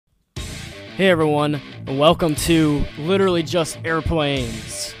Hey everyone, and welcome to Literally Just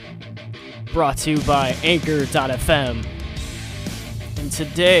Airplanes, brought to you by Anchor.fm. And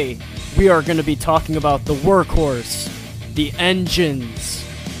today, we are going to be talking about the Workhorse, the engines.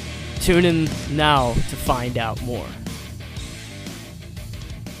 Tune in now to find out more.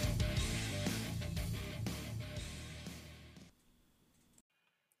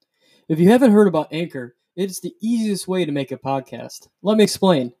 If you haven't heard about Anchor, it's the easiest way to make a podcast. Let me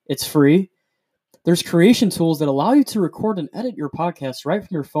explain. It's free. There's creation tools that allow you to record and edit your podcast right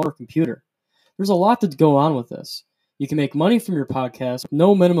from your phone or computer. There's a lot to go on with this. You can make money from your podcast with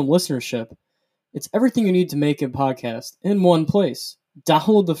no minimum listenership. It's everything you need to make a podcast in one place.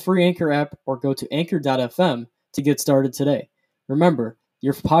 Download the free Anchor app or go to Anchor.fm to get started today. Remember,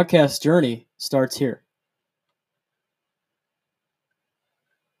 your podcast journey starts here.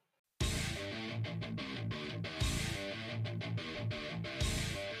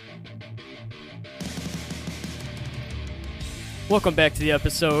 Welcome back to the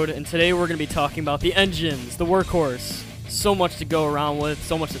episode, and today we're going to be talking about the engines, the Workhorse. So much to go around with,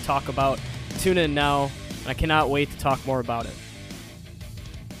 so much to talk about. Tune in now, and I cannot wait to talk more about it.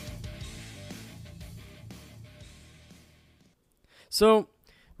 So,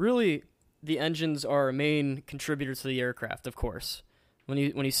 really, the engines are a main contributor to the aircraft, of course. When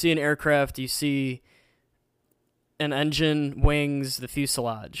you see an aircraft, you see an engine, wings, the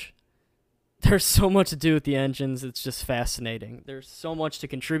fuselage. There's so much to do with the engines, it's just fascinating. There's so much to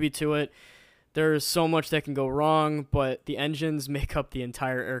contribute to it. There's so much that can go wrong, but the engines make up the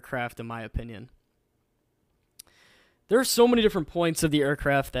entire aircraft, in my opinion. There are so many different points of the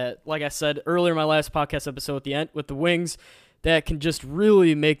aircraft that, like I said earlier in my last podcast episode with the wings, that can just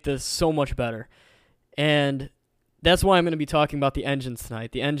really make this so much better. And that's why I'm going to be talking about the engines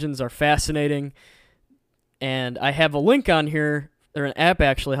tonight. The engines are fascinating, and I have a link on here, or an app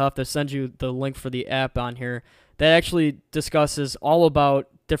actually. I'll have to send you the link for the app on here that actually discusses all about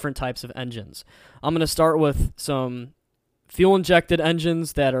different types of engines. I'm going to start with some fuel-injected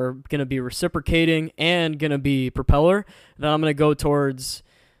engines that are going to be reciprocating and going to be propeller. Then I'm going to go towards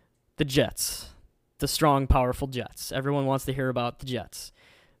the jets, the strong, powerful jets. Everyone wants to hear about the jets.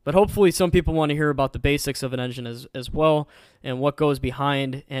 But hopefully some people want to hear about the basics of an engine as well and what goes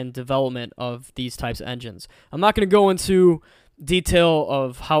behind and development of these types of engines. I'm not going to go into detail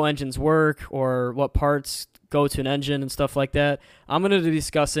of how engines work or what parts go to an engine and stuff like that. I'm going to be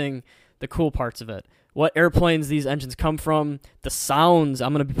discussing the cool parts of it, what airplanes these engines come from, the sounds.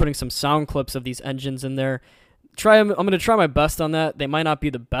 I'm going to be putting some sound clips of these engines in there. I'm going to try my best on that. They might not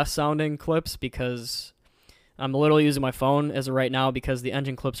be the best sounding clips because I'm literally using my phone as of right now because the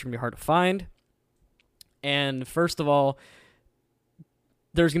engine clips are going to be hard to find. And first of all,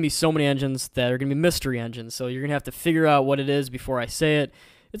 there's going to be so many engines that are going to be mystery engines, so you're going to have to figure out what it is before I say it.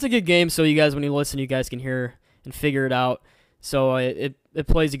 It's a good game, so you guys, when you listen, you guys can hear and figure it out. So it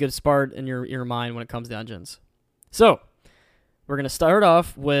plays a good part in your mind when it comes to engines. So we're going to start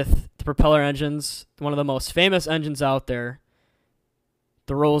off with the propeller engines, one of the most famous engines out there,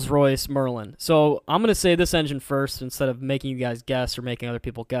 the Rolls-Royce Merlin. So I'm going to say this engine first instead of making you guys guess or making other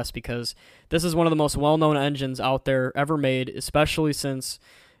people guess, because this is one of the most well-known engines out there ever made, especially since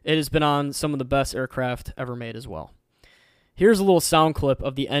it has been on some of the best aircraft ever made as well. Here's a little sound clip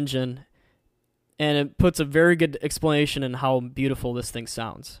of the engine, and it puts a very good explanation in how beautiful this thing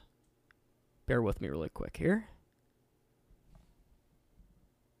sounds. Bear with me really quick here.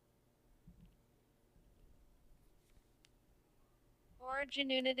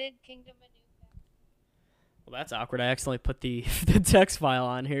 Originated Kingdom of New. Well, that's awkward. I accidentally put the text file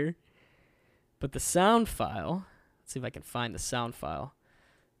on here. But the sound file, let's see if I can find the sound file.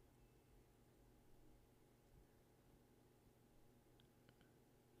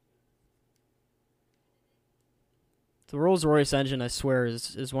 The Rolls-Royce engine, I swear,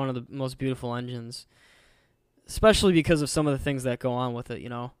 is one of the most beautiful engines. Especially because of some of the things that go on with it, you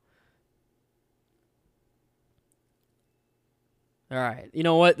know. All right, you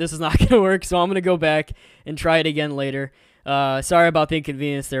know what? This is not going to work, so I'm going to go back and try it again later. Sorry about the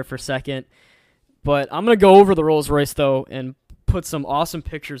inconvenience there for a second. But I'm going to go over the Rolls-Royce, though, and put some awesome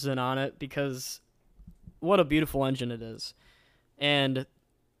pictures in on it because what a beautiful engine it is. And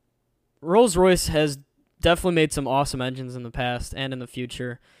Rolls-Royce has definitely made some awesome engines in the past and in the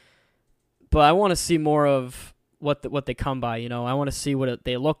future. But I want to see more of what they come by, you know. I want to see what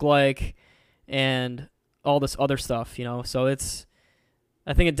they look like and all this other stuff, you know. So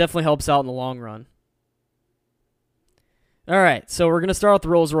I think it definitely helps out in the long run. All right, so we're going to start with the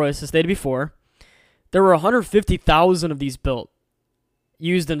Rolls-Royce. As stated before, there were 150,000 of these built,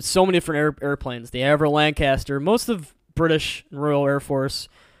 used in so many different airplanes. The Avro Lancaster, most of British Royal Air Force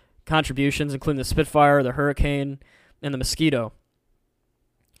contributions, including the Spitfire, the Hurricane, and the Mosquito.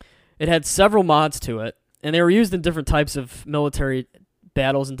 It had several mods to it, and they were used in different types of military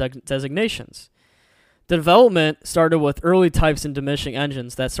battles and designations. The development started with early types and diminishing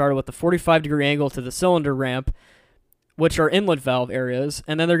engines that started with a 45-degree angle to the cylinder ramp, which are inlet valve areas,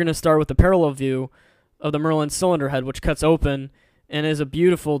 and then they're going to start with the parallel view of the Merlin cylinder head, which cuts open and is a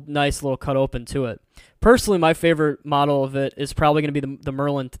beautiful, nice little cut open to it. Personally, my favorite model of it is probably going to be the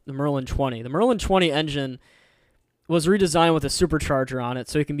Merlin 20. The Merlin 20 engine was redesigned with a supercharger on it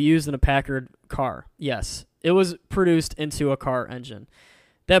so it can be used in a Packard car. Yes, it was produced into a car engine.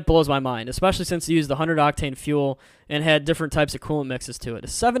 That blows my mind, especially since it used the 100-octane fuel and had different types of coolant mixes to it. A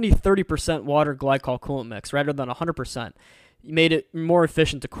 70-30% water glycol coolant mix rather than 100% made it more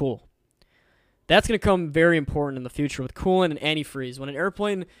efficient to cool. That's going to come very important in the future with coolant and antifreeze. When an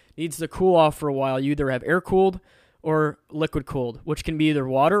airplane needs to cool off for a while, you either have air-cooled or liquid-cooled, which can be either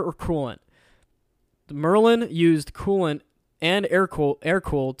water or coolant. The Merlin used coolant and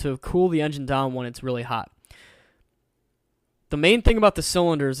air-cooled to cool the engine down when it's really hot. The main thing about the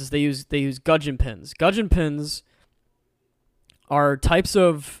cylinders is they use gudgeon pins. Gudgeon pins are types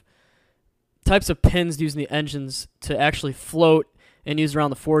of pins used in the engines to actually float and used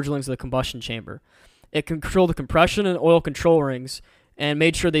around the forgelings of the combustion chamber. It controlled the compression and oil control rings and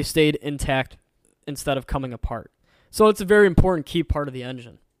made sure they stayed intact instead of coming apart. So it's a very important key part of the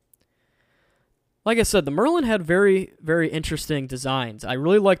engine. Like I said, the Merlin had very, very interesting designs. I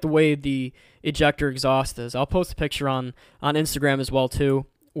really like the way the ejector exhaust is. I'll post a picture on Instagram as well, too,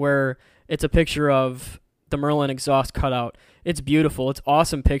 where it's a picture of the Merlin exhaust cutout. It's beautiful. It's an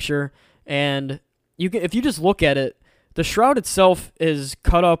awesome picture. And if you just look at it, the shroud itself is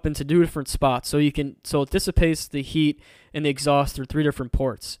cut up into 2 different spots. So it dissipates the heat in the exhaust through 3 different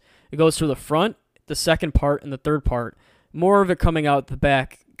ports. It goes through the front, the second part, and the third part. More of it coming out the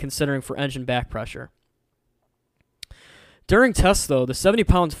back, considering for engine back pressure. During tests, though, the 70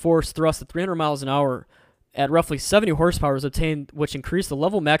 pounds force thrust at 300 miles an hour at roughly 70 horsepower was obtained, which increased the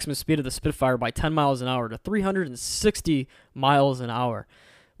level maximum speed of the Spitfire by 10 miles an hour to 360 miles an hour,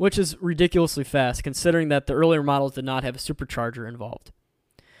 which is ridiculously fast, considering that the earlier models did not have a supercharger involved.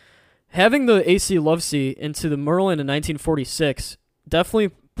 Having the AC love seat into the Merlin in 1946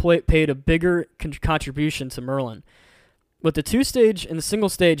 definitely paid a bigger contribution to Merlin, with the 2-stage and the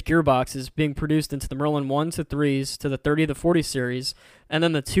single-stage gearboxes being produced into the Merlin 1 to 3s to the 30 to 40 series, and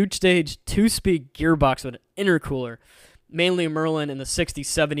then the 2-stage, 2-speed gearbox with an intercooler, mainly Merlin in the 60,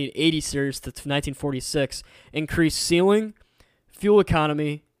 70, 80 series to 1946, increased ceiling, fuel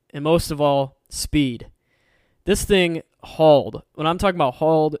economy, and most of all, speed. This thing hauled. When I'm talking about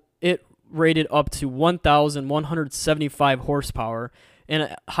hauled, it rated up to 1,175 horsepower and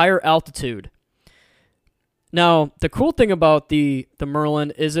a higher altitude. Now, the cool thing about the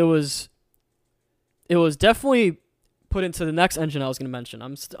Merlin is it was definitely put into the next engine I was going to mention.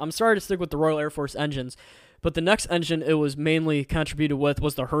 I'm sorry to stick with the Royal Air Force engines, but the next engine it was mainly contributed with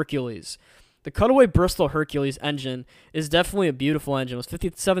was the Hercules. The cutaway Bristol Hercules engine is definitely a beautiful engine. It was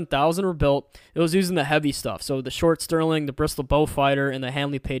 57,000 were built. It was using the heavy stuff, so the Short Stirling, the Bristol Beaufighter, and the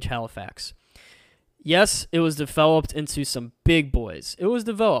Handley Page Halifax. Yes, it was developed into some big boys. It was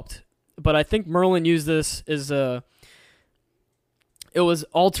developed. But I think Merlin used this as it was an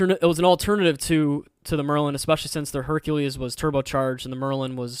alternative to the Merlin, especially since the Hercules was turbocharged and the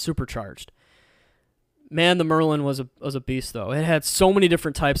Merlin was supercharged. Man, the Merlin was a beast though. It had so many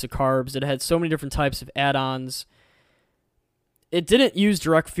different types of carbs. It had so many different types of add-ons. It didn't use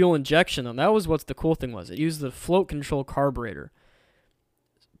direct fuel injection though. That was what the cool thing was. It used the float control carburetor.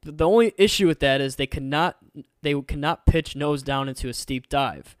 The only issue with that is they cannot pitch nose down into a steep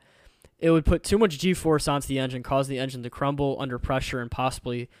dive. It would put too much G-force onto the engine, cause the engine to crumble under pressure and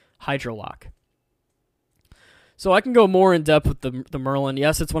possibly hydrolock. So I can go more in depth with the Merlin.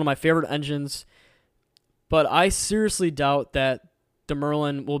 Yes, it's one of my favorite engines, but I seriously doubt that the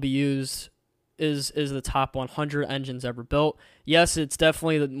Merlin will be used is the top 100 engines ever built. Yes, it's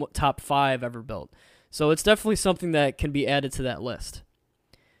definitely the top 5 ever built. So it's definitely something that can be added to that list.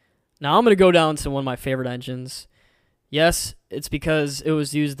 Now I'm going to go down to one of my favorite engines. Yes, it's because it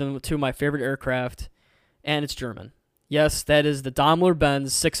was used in 2 of my favorite aircraft, and it's German. Yes, that is the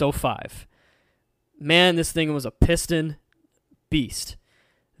Daimler-Benz 605. Man, this thing was a piston beast.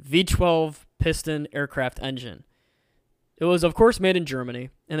 V12 piston aircraft engine. It was, of course, made in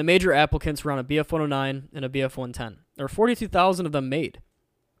Germany, and the major applicants were on a Bf-109 and a Bf-110. There were 42,000 of them made.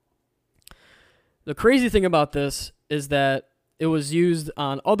 The crazy thing about this is that it was used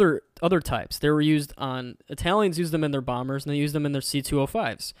on other types. They were used on, Italians used them in their bombers, and they used them in their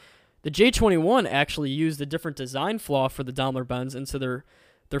C-205s. The J-21 actually used a different design flaw for the Daimler-Benz into their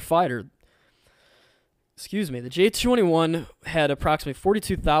their fighter. Excuse me. The J-21 had approximately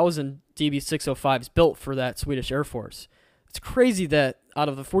 42,000 DB-605s built for that Swedish Air Force. It's crazy that out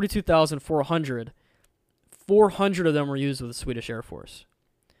of the 42,400, 400 of them were used with the Swedish Air Force.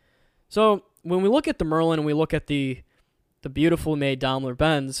 So when we look at the Merlin and we look at the beautifully made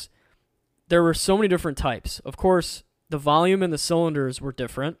Daimler-Benz, there were so many different types. Of course, the volume and the cylinders were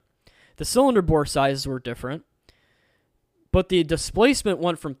different. The cylinder bore sizes were different. But the displacement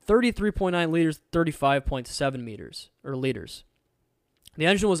went from 33.9 liters to 35.7 meters, or liters. The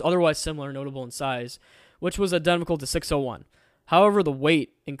engine was otherwise similar, notable in size, which was identical to 601. However, the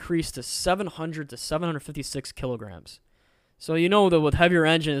weight increased to 700 to 756 kilograms. So you know that with heavier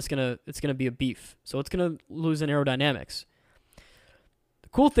engine, it's gonna be a beef. So it's gonna lose in aerodynamics. The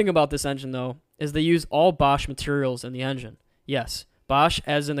cool thing about this engine, though, is they use all Bosch materials in the engine. Yes, Bosch,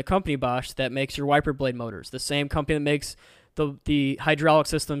 as in the company Bosch that makes your wiper blade motors, the same company that makes the hydraulic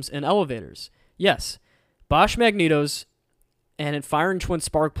systems in elevators. Yes, Bosch magnetos and firing twin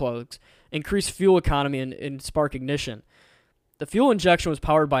spark plugs increase fuel economy and spark ignition. The fuel injection was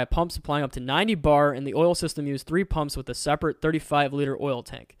powered by a pump supplying up to 90 bar, and the oil system used 3 pumps with a separate 35-liter oil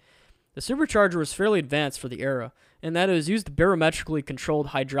tank. The supercharger was fairly advanced for the era, in that it was used barometrically controlled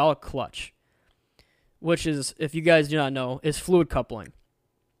hydraulic clutch, which is, if you guys do not know, is fluid coupling.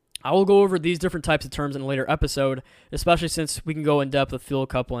 I will go over these different types of terms in a later episode, especially since we can go in depth with fluid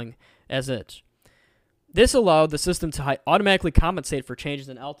coupling as it. This allowed the system to automatically compensate for changes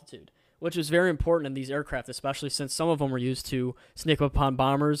in altitude, which is very important in these aircraft, especially since some of them were used to sneak up on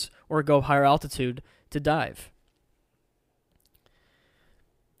bombers or go higher altitude to dive.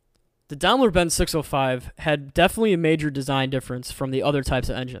 The Daimler-Benz 605 had definitely a major design difference from the other types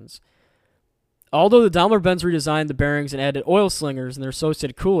of engines. Although the Daimler-Benz redesigned the bearings and added oil slingers and their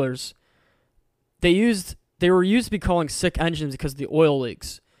associated coolers, they were used to be calling sick engines because of the oil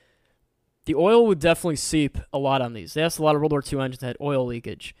leaks. The oil would definitely seep a lot on these. That's a lot of World War II engines that had oil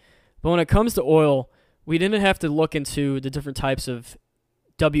leakage. But when it comes to oil, we didn't have to look into the different types of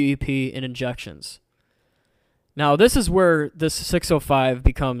WEP and injections. Now, this is where this 605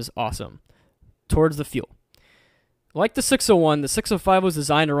 becomes awesome, towards the fuel. Like the 601, the 605 was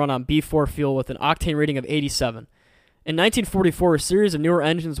designed to run on B4 fuel with an octane rating of 87. In 1944, a series of newer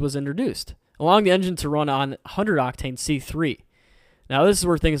engines was introduced, allowing the engine to run on 100-octane C3. Now, this is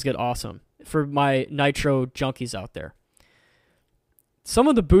where things get awesome for my nitro junkies out there. Some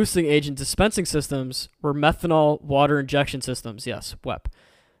of the boosting agent dispensing systems were methanol water injection systems, yes, WEP.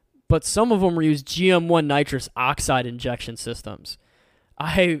 But some of them were used GM1 nitrous oxide injection systems.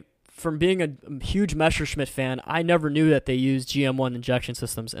 From being a huge Messerschmitt fan, I never knew that they used GM1 injection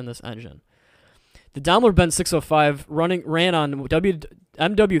systems in this engine. The Daimler-Benz 605 ran on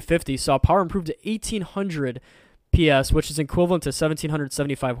MW50 saw power improved to 1,800 PS, which is equivalent to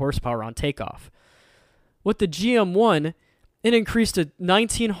 1,775 horsepower on takeoff. With the GM1, it increased to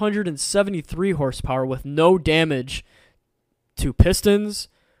 1,973 horsepower with no damage to pistons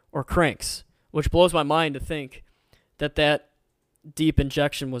or cranks, which blows my mind to think that deep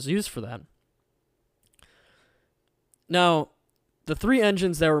injection was used for that. Now, the three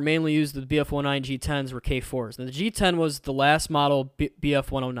engines that were mainly used with the BF-109 G10s were K4s. Now, the G10 was the last model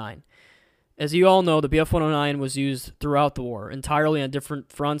BF-109. As you all know, the BF-109 was used throughout the war, entirely on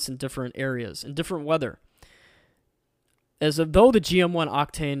different fronts in different areas, in different weather. As though the GM1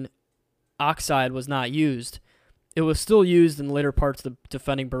 octane oxide was not used, it was still used in the later parts of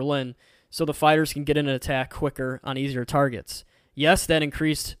defending Berlin, so the fighters can get in and attack quicker on easier targets. Yes, that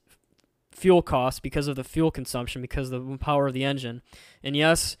increased fuel costs because of the fuel consumption, because of the power of the engine. And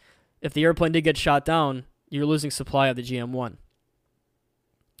yes, if the airplane did get shot down, you're losing supply of the GM1.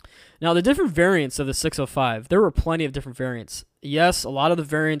 Now, the different variants of the 605, there were plenty of different variants. Yes, a lot of the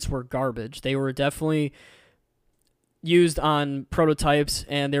variants were garbage. They were definitely used on prototypes,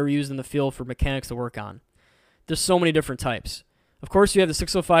 and they were used in the field for mechanics to work on. There's so many different types. Of course, you have the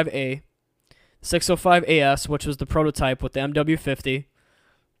 605A, 605AS, which was the prototype with the MW50,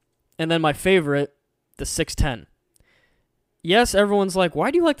 and then my favorite, the 610. Yes, everyone's like,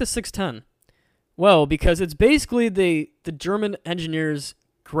 why do you like the 610? Well, because it's basically the German engineers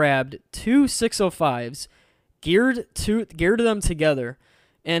grabbed two 605s, geared them together,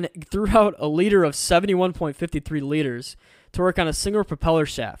 and threw out a liter of 71.53 liters to work on a single propeller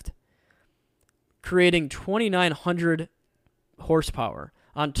shaft, creating 2,900 horsepower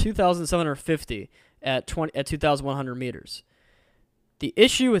on 2,750 at 2,100 meters. The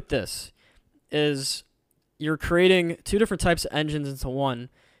issue with this is you're creating two different types of engines into one,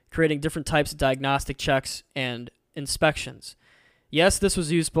 creating different types of diagnostic checks and inspections. Yes, this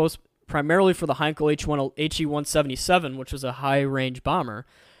was used primarily for the Heinkel HE-177, which was a high-range bomber,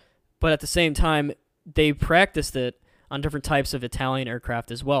 but at the same time, they practiced it on different types of Italian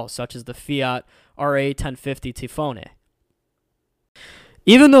aircraft as well, such as the Fiat RA-1050 Tifone.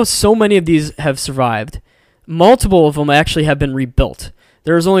 Even though so many of these have survived, multiple of them actually have been rebuilt.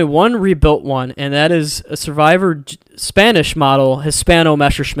 There is only one rebuilt one, and that is a survivor Spanish model Hispano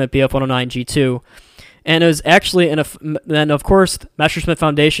Messerschmitt Bf-109 G2. And it was actually, then of course, Messerschmitt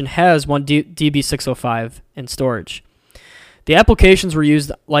Foundation has one DB605 in storage. The applications were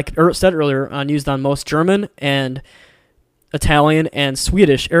used, like said earlier, used on most German and Italian and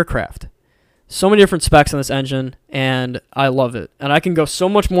Swedish aircraft. So many different specs on this engine, and I love it. And I can go so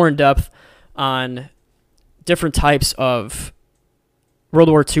much more in depth on different types of World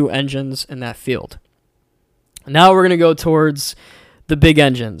War II engines in that field. Now we're going to go towards the big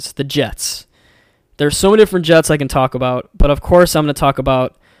engines, the jets. There's so many different jets I can talk about, but of course I'm going to talk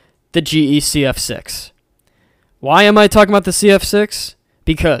about the GE CF6. Why am I talking about the CF6?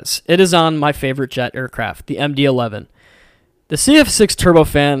 Because it is on my favorite jet aircraft, the MD-11. The CF6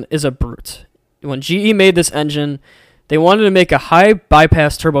 turbofan is a brute. When GE made this engine, they wanted to make a high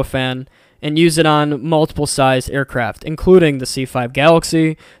bypass turbofan and use it on multiple sized aircraft, including the C-5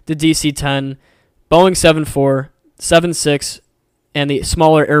 Galaxy, the DC-10, Boeing 747, 76, and the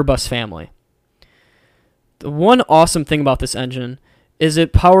smaller Airbus family. The one awesome thing about this engine is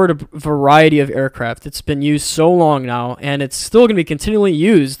it powered a variety of aircraft. It's been used so long now, and it's still going to be continually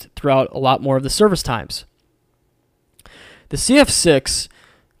used throughout a lot more of the service times. The CF6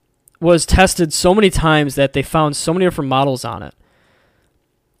 was tested so many times that they found so many different models on it.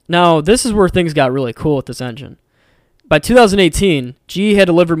 Now, this is where things got really cool with this engine. By 2018, GE had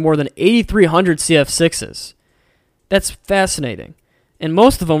delivered more than 8,300 CF6s. That's fascinating. And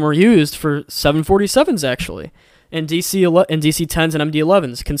most of them were used for 747s, actually, and DC-10s and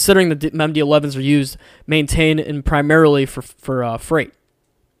MD-11s, considering the MD-11s are used, maintained, and primarily for freight.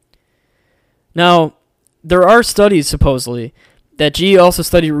 Now, there are studies, supposedly, that GE also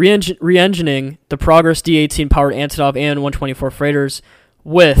studied re-engineering the Progress D-18 powered Antonov AN-124 freighters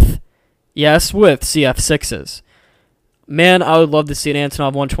with CF6s. Man, I would love to see an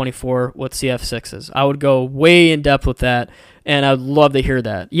Antonov 124 with CF6s. I would go way in depth with that, and I would love to hear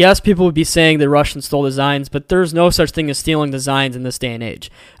that. Yes, people would be saying the Russians stole designs, but there's no such thing as stealing designs in this day and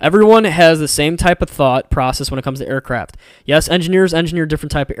age. Everyone has the same type of thought process when it comes to aircraft. Yes, engineers engineer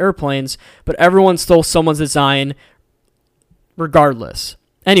different type of airplanes, but everyone stole someone's design regardless.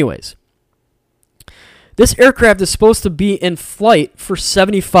 Anyways, this aircraft is supposed to be in flight for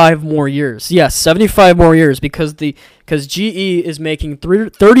 75 more years. Yes, 75 more years because GE is making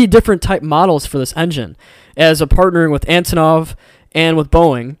 30 different type models for this engine as a partnering with Antonov and with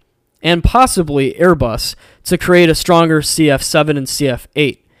Boeing and possibly Airbus to create a stronger CF7 and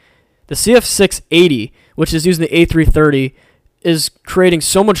CF8. The CF680, which is using the A330, is creating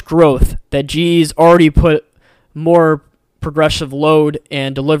so much growth that GE's already put more progressive load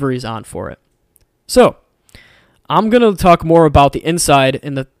and deliveries on for it. So, I'm going to talk more about the inside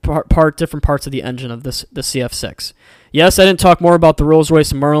and the different parts of the engine of the CF6. Yes, I didn't talk more about the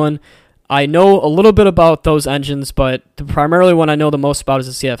Rolls-Royce and Merlin. I know a little bit about those engines, but the primarily one I know the most about is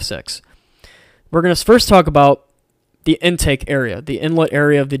the CF6. We're going to first talk about the intake area, the inlet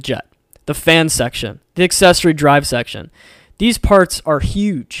area of the jet, the fan section, the accessory drive section. These parts are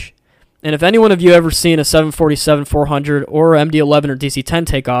huge. And if anyone of you ever seen a 747-400 or MD-11 or DC-10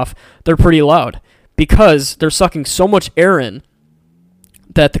 takeoff, they're pretty loud because they're sucking so much air in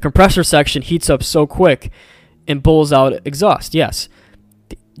that the compressor section heats up so quick and pulls out exhaust. Yes,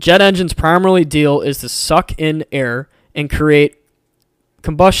 the jet engine's primary deal is to suck in air and create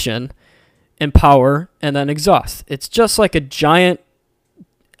combustion and power and then exhaust. It's just like a giant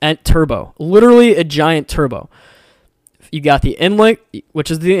turbo, literally a giant turbo. You got the inlet,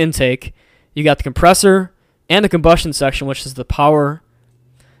 which is the intake. You got the compressor and the combustion section, which is the power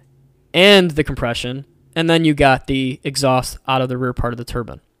and the compression. And then you got the exhaust out of the rear part of the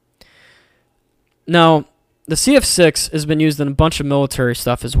turbine. Now, the CF6 has been used in a bunch of military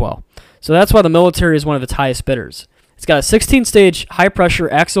stuff as well. So that's why the military is one of its highest bidders. It's got a 16-stage high-pressure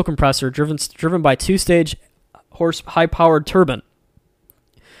axial compressor driven by 2-stage high-powered turbine.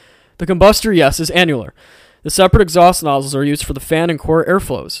 The combustor, yes, is annular. The separate exhaust nozzles are used for the fan and core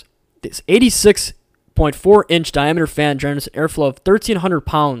airflows. This 86.4-inch diameter fan generates an airflow of 1,300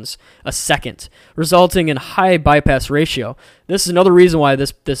 pounds a second, resulting in high bypass ratio. This is another reason why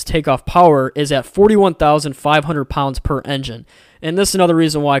this takeoff power is at 41,500 pounds per engine. And this is another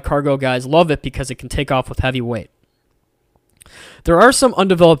reason why cargo guys love it, because it can take off with heavy weight. There are some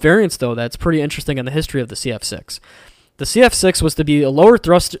undeveloped variants, though, that's pretty interesting in the history of the CF6. The CF6 was to be a lower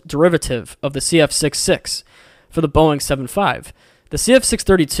thrust derivative of the CF66 for the Boeing 75. The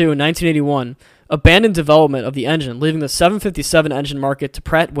CF632 in 1981 abandoned development of the engine, leaving the 757 engine market to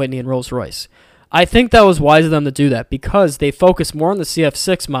Pratt & Whitney and Rolls-Royce. I think that was wise of them to do that because they focused more on the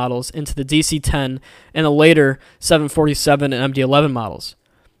CF6 models into the DC-10 and the later 747 and MD-11 models.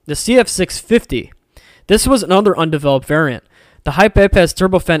 The CF650, this was another undeveloped variant. The high bypass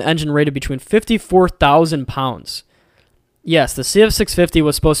turbofan engine rated between 54,000 pounds. Yes, the CF650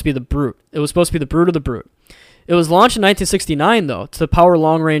 was supposed to be the brute. It was supposed to be the brute of the brute. It was launched in 1969, though, to power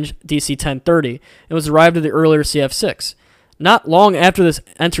long-range DC-1030, and was derived of the earlier CF6. Not long after this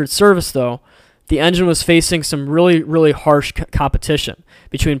entered service, though, the engine was facing some really, really harsh competition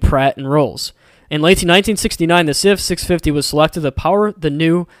between Pratt and Rolls. In late 1969, the CF650 was selected to power the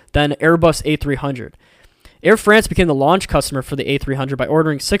new, then Airbus A300. Air France became the launch customer for the A300 by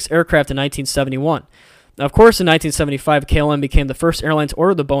ordering 6 aircraft in 1971. Now, of course, in 1975, KLM became the first airline to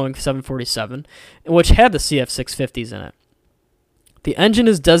order the Boeing 747, which had the CF650s in it. The engine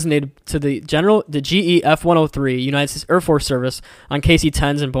is designated to the GE F-103 United States Air Force Service on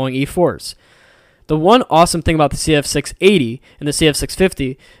KC-10s and Boeing E-4s. The one awesome thing about the CF680 and the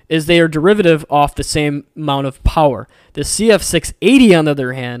CF650 is they are derivative off the same amount of power. The CF680, on the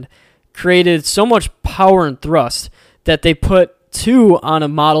other hand, created so much power and thrust that they put 2 on a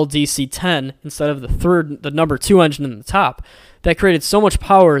model DC-10 instead of the number 2 engine in the top. That created so much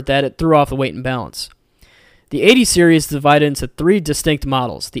power that it threw off the weight and balance. The 80 series is divided into 3 distinct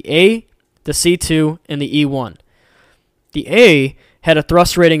models, the A, the C2, and the E1. The A had a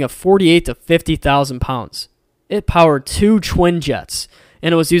thrust rating of 48 to 50,000 pounds. It powered 2 twin jets,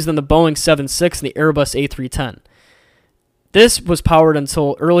 and it was used on the Boeing 76 and the Airbus A310. This was powered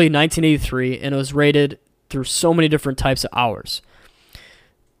until early 1983, and it was rated through so many different types of hours.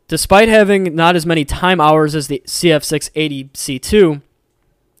 Despite having not as many time hours as the CF680C2,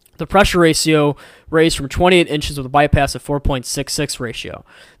 the pressure ratio raised from 28 inches with a bypass of 4.66 ratio.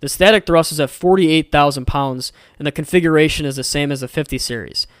 The static thrust is at 48,000 pounds, and the configuration is the same as the 50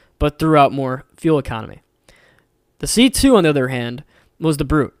 series, but threw out more fuel economy. The C2, on the other hand, was the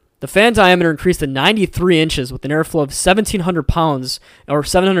brute. The fan diameter increased to 93 inches with an airflow of 1,700 pounds or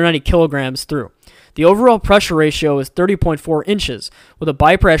 790 kilograms through. The overall pressure ratio is 30.4 inches with a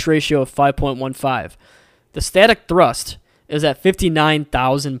bypass ratio of 5.15. The static thrust is at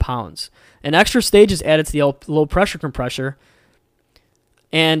 59,000 pounds. An extra stage is added to the low pressure compressor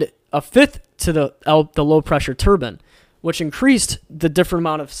and a fifth to the low pressure turbine, which increased the different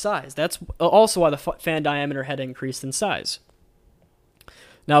amount of size. That's also why the fan diameter had increased in size.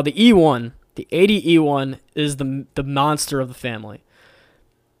 Now the E1, the 80 E1 is the monster of the family.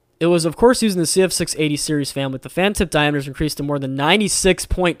 It was, of course, used in the CF680 series family, but the fan tip diameters increased to more than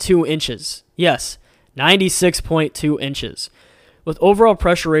 96.2 inches. Yes, 96.2 inches. With overall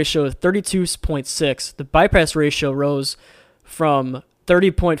pressure ratio of 32.6, the bypass ratio rose from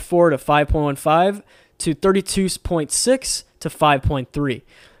 30.4 to 5.15 to 32.6 to 5.3.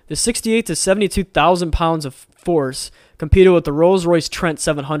 The 68 to 72,000 pounds of force competed with the Rolls-Royce Trent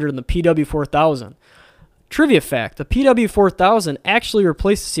 700 and the PW4000. Trivia fact, the PW4000 actually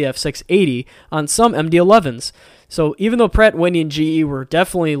replaced the CF680 on some MD-11s. So even though Pratt & Whitney and GE were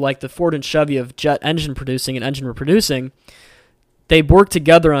definitely like the Ford and Chevy of jet engine producing and engine reproducing, they worked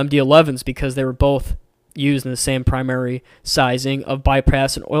together on MD-11s because they were both used in the same primary sizing of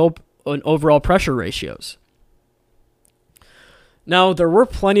bypass and oil and overall pressure ratios. Now, there were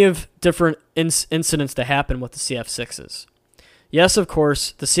plenty of different incidents that happened with the CF6s. Yes, of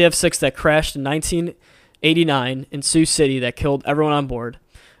course, the CF6 that crashed in 1989 in Sioux City that killed everyone on board,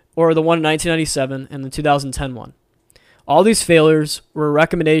 or the one in 1997 and the 2010 one. All these failures were a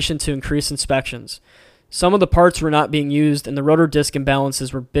recommendation to increase inspections. Some of the parts were not being used, and the rotor disc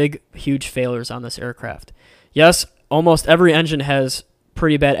imbalances were big, huge failures on this aircraft. Yes, almost every engine has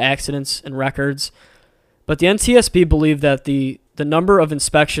pretty bad accidents and records, but the NTSB believed that the number of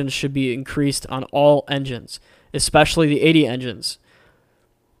inspections should be increased on all engines, especially the 80 engines.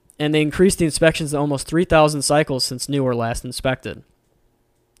 And they increased the inspections to almost 3,000 cycles since new were last inspected.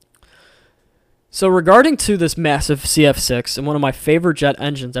 So regarding to this massive CF6 and one of my favorite jet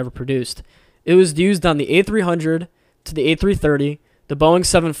engines ever produced, it was used on the A300 to the A330, the Boeing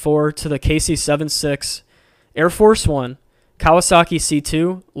 747 to the KC-76, Air Force One, Kawasaki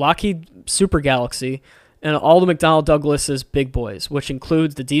C2, Lockheed Super Galaxy, and all the McDonnell Douglas's big boys, which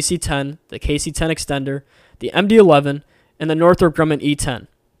includes the DC-10, the KC-10 Extender, the MD-11, and the Northrop Grumman E-10.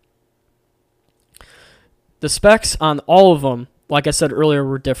 The specs on all of them, like I said earlier,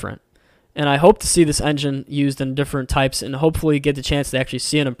 were different. And I hope to see this engine used in different types and hopefully get the chance to actually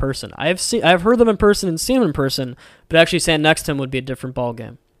see it in person. I've heard them in person and seen them in person, but actually standing next to him would be a different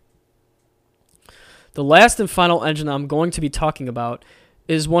ballgame. The last and final engine I'm going to be talking about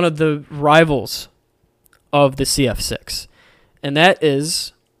is one of the rivals of the CF6. And that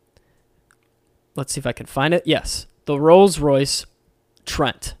is, let's see if I can find it. Yes, the Rolls-Royce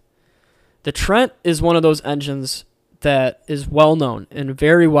Trent. The Trent is one of those engines that is well known and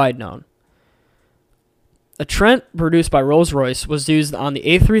very wide known. A Trent produced by Rolls-Royce was used on the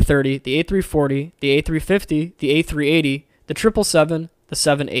A330, the A340, the A350, the A380, the 777, the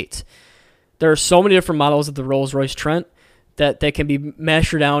 78. There are so many different models of the Rolls-Royce Trent that they can be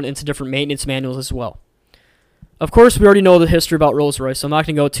mashed down into different maintenance manuals as well. Of course, we already know the history about Rolls-Royce, so I'm not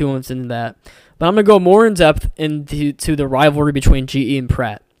going to go too much into that. But I'm going to go more in depth into the rivalry between GE and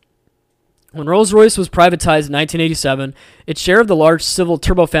Pratt. When Rolls-Royce was privatized in 1987, its share of the large civil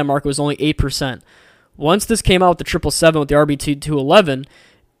turbofan market was only 8%. Once this came out with the 777 with the RB211,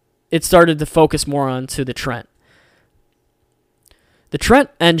 it started to focus more onto the Trent. The Trent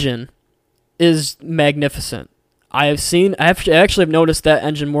engine is magnificent. I actually have noticed that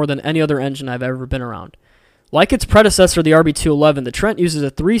engine more than any other engine I've ever been around. Like its predecessor, the RB211, the Trent uses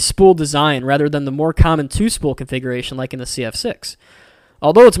a 3-spool design rather than the more common 2-spool configuration like in the CF6.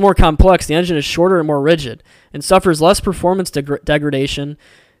 Although it's more complex, the engine is shorter and more rigid, and suffers less performance degradation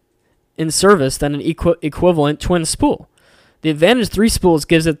in service than an equivalent twin spool. The advantage 3 spools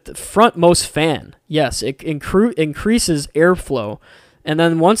gives it the frontmost fan. Yes, it increases airflow, and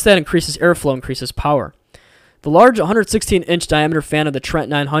then once that increases airflow, increases power. The large 116-inch diameter fan of the Trent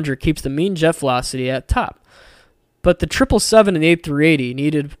 900 keeps the mean jet velocity at top. But the 777 and A380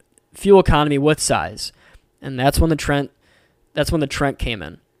 needed fuel economy with size, and that's when the Trent came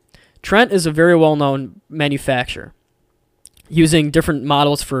in. Trent is a very well-known manufacturer, using different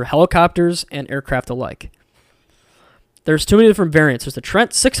models for helicopters and aircraft alike. There's too many different variants. There's the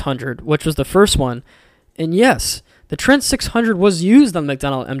Trent 600, which was the first one, and yes, the Trent 600 was used on the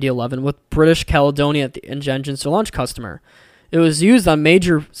McDonnell MD-11 with British Caledonia at the engines to launch customer. It was used on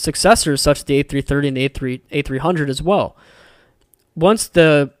major successors such as the A330 and the A300 as well. Once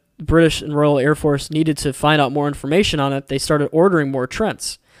the British and Royal Air Force needed to find out more information on it, they started ordering more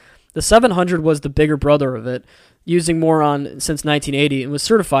Trents. The 700 was the bigger brother of it, using more on since 1980 and was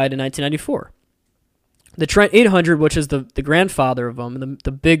certified in 1994. The Trent 800, which is the grandfather of them,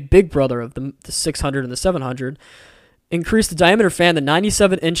 the big brother of the 600 and the 700, increased the diameter fan to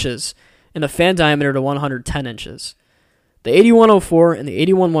 97 inches and the fan diameter to 110 inches. The 8104 and the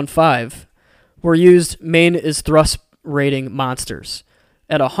 8115 were used main as thrust rating monsters.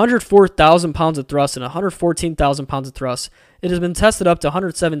 At 104,000 pounds of thrust and 114,000 pounds of thrust, it has been tested up to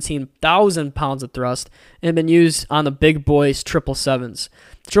 117,000 pounds of thrust and been used on the big boys 777s.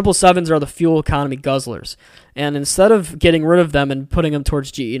 The 777s are the fuel economy guzzlers, and instead of getting rid of them and putting them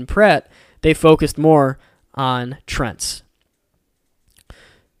towards GE and Pratt, they focused more on Trents.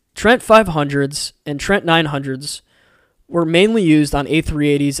 Trent 500s and Trent 900s were mainly used on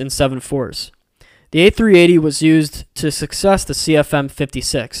A380s and 74s. The A380 was used to success the CFM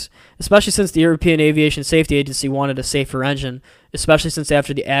 56, especially since the European Aviation Safety Agency wanted a safer engine, especially since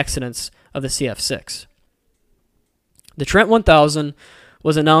after the accidents of the CF6. The Trent 1000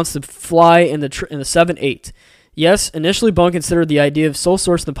 was announced to fly in the 7.8. Yes, initially Boeing considered the idea of sole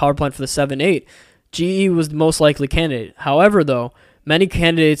sourcing the power plant for the 7.8. GE was the most likely candidate. However, though, many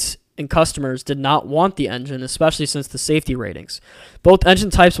candidates and customers did not want the engine, especially since the safety ratings. Both engine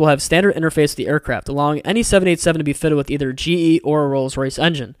types will have standard interface with the aircraft, allowing any 787 to be fitted with either GE or a Rolls-Royce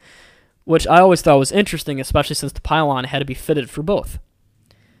engine, which I always thought was interesting, especially since the pylon had to be fitted for both.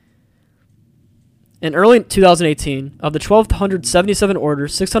 In early 2018, of the 1,277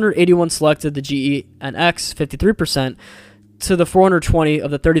 orders, 681 selected the GE NX 53% to the 420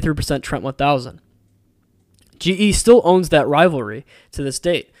 of the 33% Trent 1000. GE still owns that rivalry to this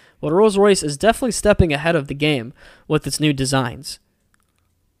date, but Rolls-Royce is definitely stepping ahead of the game with its new designs.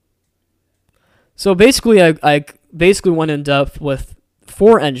 So basically, I went in depth with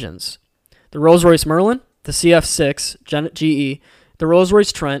 4 engines: the Rolls-Royce Merlin, the CF6 GE, the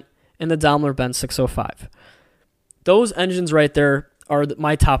Rolls-Royce Trent, and the Daimler-Benz 605. Those engines right there are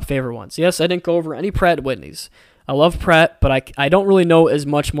my top favorite ones. Yes, I didn't go over any Pratt & Whitneys. I love Pratt, but I don't really know as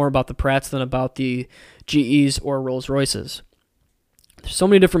much more about the Pratts than about the GEs or Rolls-Royces. There's so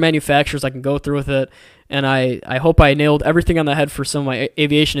many different manufacturers I can go through with it, and I hope I nailed everything on the head for some of my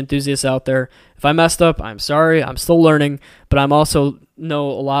aviation enthusiasts out there. If I messed up, I'm sorry. I'm still learning, but I'm also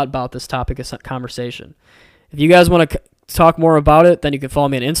know a lot about this topic of conversation. If you guys want to talk more about it, then you can follow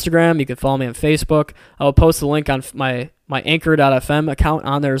me on Instagram. You can follow me on Facebook. I'll post the link on my my Anchor.fm account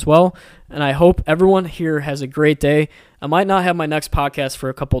on there as well. And I hope everyone here has a great day. I might not have my next podcast for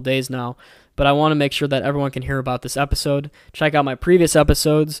a couple days now, but I want to make sure that everyone can hear about this episode. Check out my previous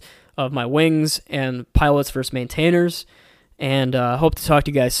episodes of my wings and pilots versus maintainers. And hope to talk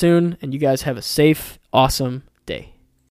to you guys soon. And you guys have a safe, awesome day.